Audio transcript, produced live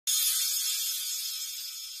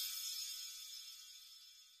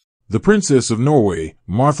The Princess of Norway,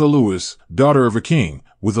 Martha Luise, daughter of a king,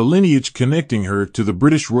 with a lineage connecting her to the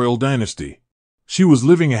British royal dynasty. She was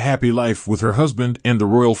living a happy life with her husband and the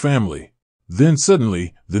royal family. Then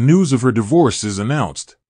suddenly, the news of her divorce is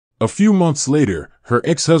announced. A few months later, her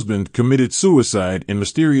ex-husband committed suicide in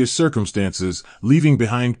mysterious circumstances, leaving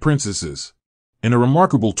behind princesses. In a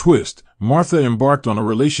remarkable twist, Martha embarked on a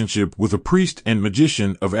relationship with a priest and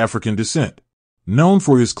magician of African descent. Known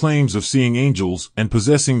for his claims of seeing angels and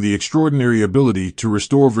possessing the extraordinary ability to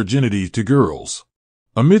restore virginity to girls.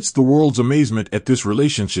 Amidst the world's amazement at this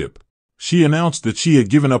relationship, she announced that she had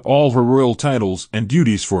given up all her royal titles and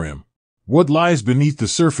duties for him. What lies beneath the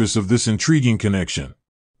surface of this intriguing connection?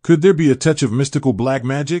 Could there be a touch of mystical black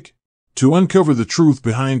magic? To uncover the truth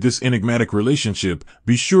behind this enigmatic relationship,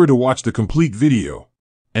 be sure to watch the complete video.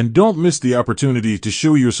 And don't miss the opportunity to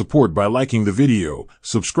show your support by liking the video,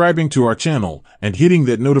 subscribing to our channel, and hitting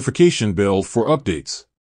that notification bell for updates.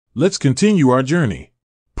 Let's continue our journey.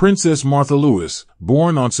 Princess Martha Luise,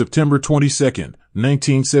 born on September 22,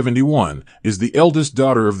 1971, is the eldest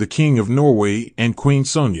daughter of the King of Norway and Queen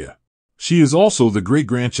Sonja. She is also the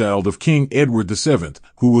great-grandchild of King Edward VII,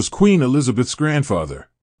 who was Queen Elizabeth's grandfather.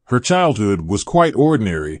 Her childhood was quite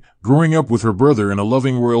ordinary, growing up with her brother in a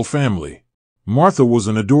loving royal family. Martha was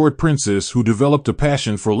an adored princess who developed a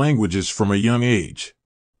passion for languages from a young age.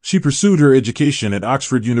 She pursued her education at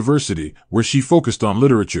Oxford University, where she focused on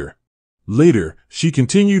literature. Later, she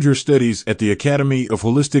continued her studies at the Academy of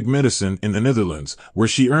Holistic Medicine in the Netherlands, where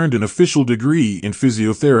she earned an official degree in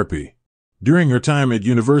physiotherapy. During her time at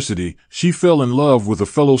university, she fell in love with a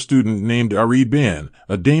fellow student named Ari Ben,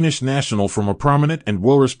 a Danish national from a prominent and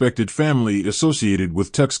well-respected family associated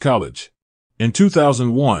with Tux College. In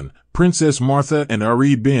 2001, Princess Martha and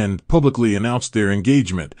Ari Ben publicly announced their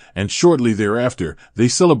engagement, and shortly thereafter, they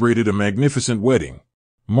celebrated a magnificent wedding.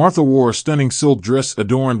 Martha wore a stunning silk dress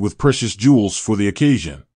adorned with precious jewels for the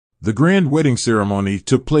occasion. The grand wedding ceremony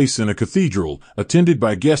took place in a cathedral, attended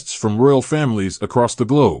by guests from royal families across the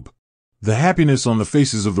globe. The happiness on the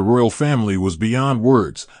faces of the royal family was beyond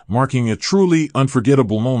words, marking a truly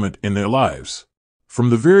unforgettable moment in their lives. From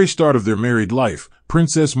the very start of their married life,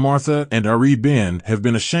 Princess Martha and Ari Ben have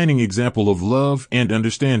been a shining example of love and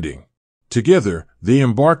understanding. Together, they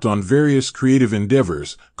embarked on various creative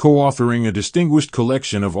endeavors, co-authoring a distinguished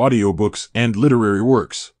collection of audiobooks and literary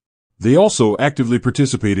works. They also actively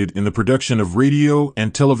participated in the production of radio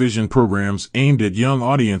and television programs aimed at young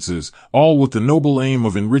audiences, all with the noble aim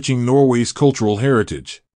of enriching Norway's cultural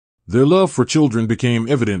heritage. Their love for children became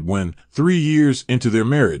evident when, 3 years into their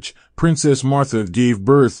marriage, Princess Martha gave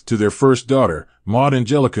birth to their first daughter, Maud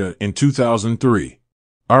Angelica, in 2003.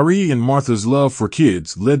 Ari and Martha's love for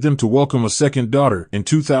kids led them to welcome a second daughter in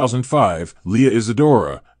 2005, Leah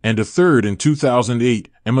Isadora, and a third in 2008,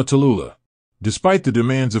 Emma Tallulah. Despite the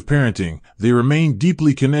demands of parenting, they remained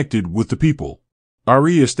deeply connected with the people.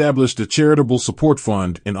 Ari established a charitable support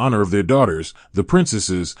fund in honor of their daughters, the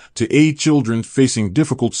princesses, to aid children facing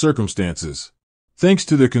difficult circumstances. Thanks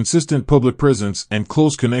to their consistent public presence and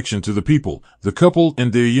close connection to the people, the couple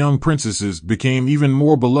and their young princesses became even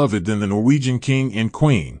more beloved than the Norwegian king and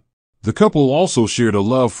queen. The couple also shared a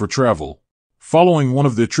love for travel. Following one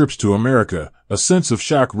of their trips to America, a sense of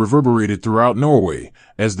shock reverberated throughout Norway,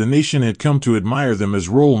 as the nation had come to admire them as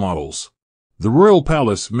role models. The royal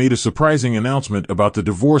palace made a surprising announcement about the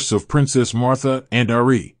divorce of Princess Martha and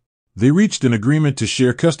Ari. They reached an agreement to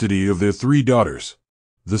share custody of their 3 daughters.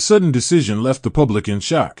 The sudden decision left the public in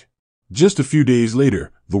shock. Just a few days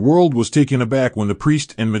later, the world was taken aback when the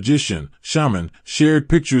priest and magician, Shaman, shared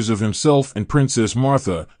pictures of himself and Princess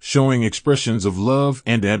Martha, showing expressions of love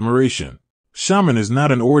and admiration. Shaman is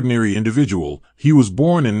not an ordinary individual. He was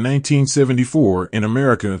born in 1974 in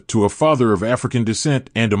America to a father of African descent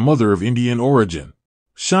and a mother of Indian origin.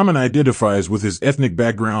 Shaman identifies with his ethnic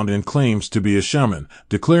background and claims to be a shaman,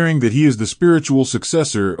 declaring that he is the spiritual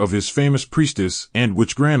successor of his famous priestess and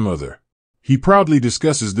witch grandmother. He proudly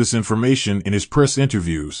discusses this information in his press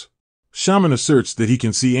interviews. Shaman asserts that he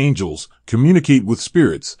can see angels, communicate with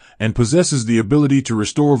spirits, and possesses the ability to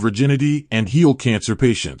restore virginity and heal cancer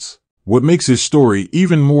patients. What makes his story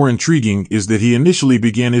even more intriguing is that he initially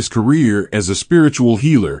began his career as a spiritual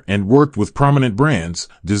healer and worked with prominent brands,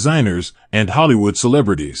 designers, and Hollywood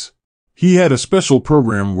celebrities. He had a special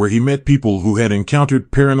program where he met people who had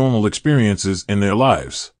encountered paranormal experiences in their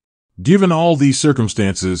lives. Given all these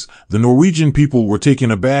circumstances, the Norwegian people were taken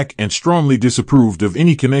aback and strongly disapproved of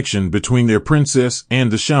any connection between their princess and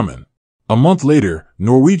the shaman. A month later,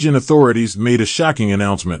 Norwegian authorities made a shocking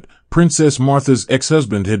announcement. Princess Martha's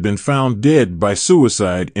ex-husband had been found dead by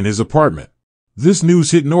suicide in his apartment. This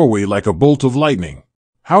news hit Norway like a bolt of lightning.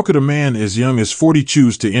 How could a man as young as 40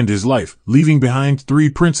 choose to end his life, leaving behind 3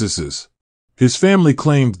 princesses? His family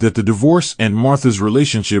claimed that the divorce and Martha's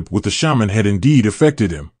relationship with the shaman had indeed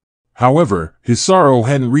affected him. However, his sorrow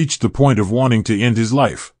hadn't reached the point of wanting to end his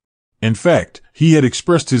life. In fact, he had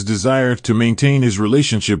expressed his desire to maintain his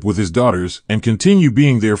relationship with his daughters and continue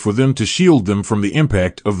being there for them to shield them from the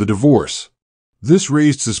impact of the divorce. This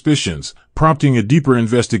raised suspicions, prompting a deeper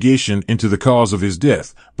investigation into the cause of his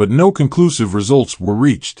death, but no conclusive results were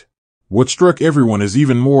reached. What struck everyone as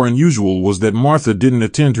even more unusual was that Martha didn't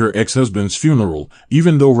attend her ex-husband's funeral,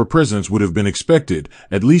 even though her presence would have been expected,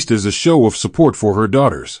 at least as a show of support for her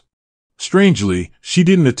daughters. Strangely, she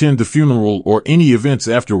didn't attend the funeral or any events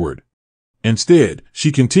afterward. Instead,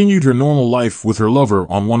 she continued her normal life with her lover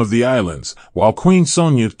on one of the islands, while Queen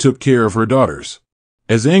Sonia took care of her daughters.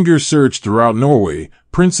 As anger surged throughout Norway,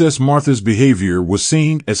 Princess Martha's behavior was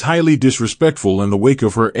seen as highly disrespectful in the wake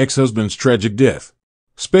of her ex-husband's tragic death.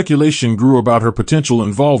 Speculation grew about her potential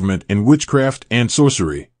involvement in witchcraft and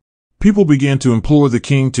sorcery. People began to implore the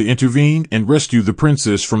king to intervene and rescue the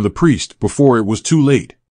princess from the priest before it was too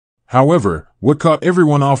late. However, what caught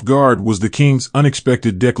everyone off guard was the king's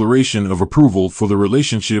unexpected declaration of approval for the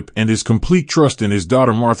relationship and his complete trust in his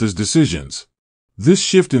daughter Martha's decisions. This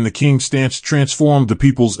shift in the king's stance transformed the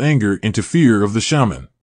people's anger into fear of the shaman.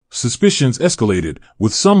 Suspicions escalated,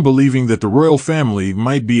 with some believing that the royal family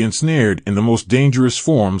might be ensnared in the most dangerous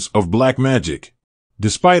forms of black magic.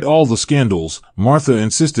 Despite all the scandals, Martha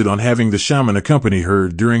insisted on having the shaman accompany her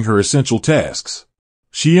during her essential tasks.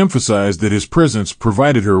 She emphasized that his presence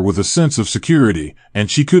provided her with a sense of security,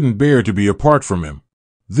 and she couldn't bear to be apart from him.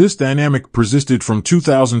 This dynamic persisted from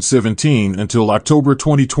 2017 until October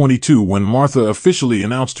 2022, when Martha officially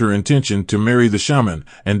announced her intention to marry the shaman,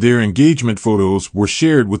 and their engagement photos were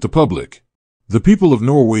shared with the public. The people of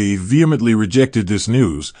Norway vehemently rejected this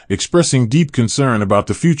news, expressing deep concern about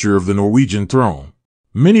the future of the Norwegian throne.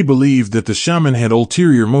 Many believed that the shaman had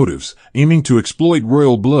ulterior motives, aiming to exploit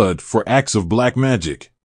royal blood for acts of black magic.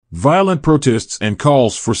 Violent protests and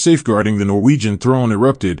calls for safeguarding the Norwegian throne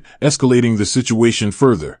erupted, escalating the situation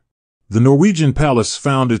further. The Norwegian palace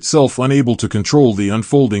found itself unable to control the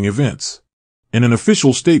unfolding events. In an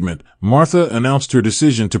official statement, Martha announced her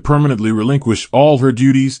decision to permanently relinquish all her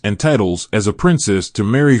duties and titles as a princess to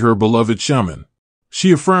marry her beloved shaman.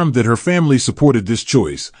 She affirmed that her family supported this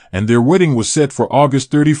choice, and their wedding was set for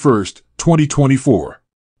August 31, 2024.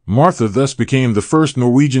 Martha thus became the first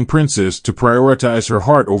Norwegian princess to prioritize her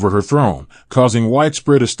heart over her throne, causing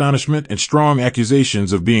widespread astonishment and strong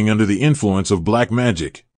accusations of being under the influence of black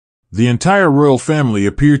magic. The entire royal family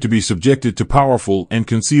appeared to be subjected to powerful and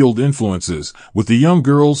concealed influences, with the young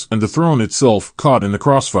girls and the throne itself caught in the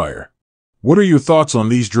crossfire. What are your thoughts on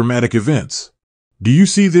these dramatic events? Do you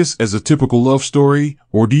see this as a typical love story,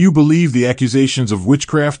 or do you believe the accusations of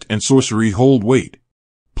witchcraft and sorcery hold weight?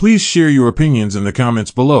 Please share your opinions in the comments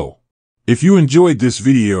below. If you enjoyed this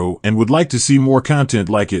video and would like to see more content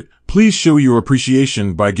like it, please show your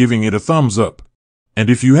appreciation by giving it a thumbs up. And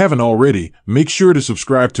if you haven't already, make sure to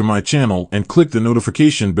subscribe to my channel and click the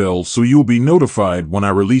notification bell so you'll be notified when I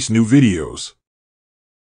release new videos.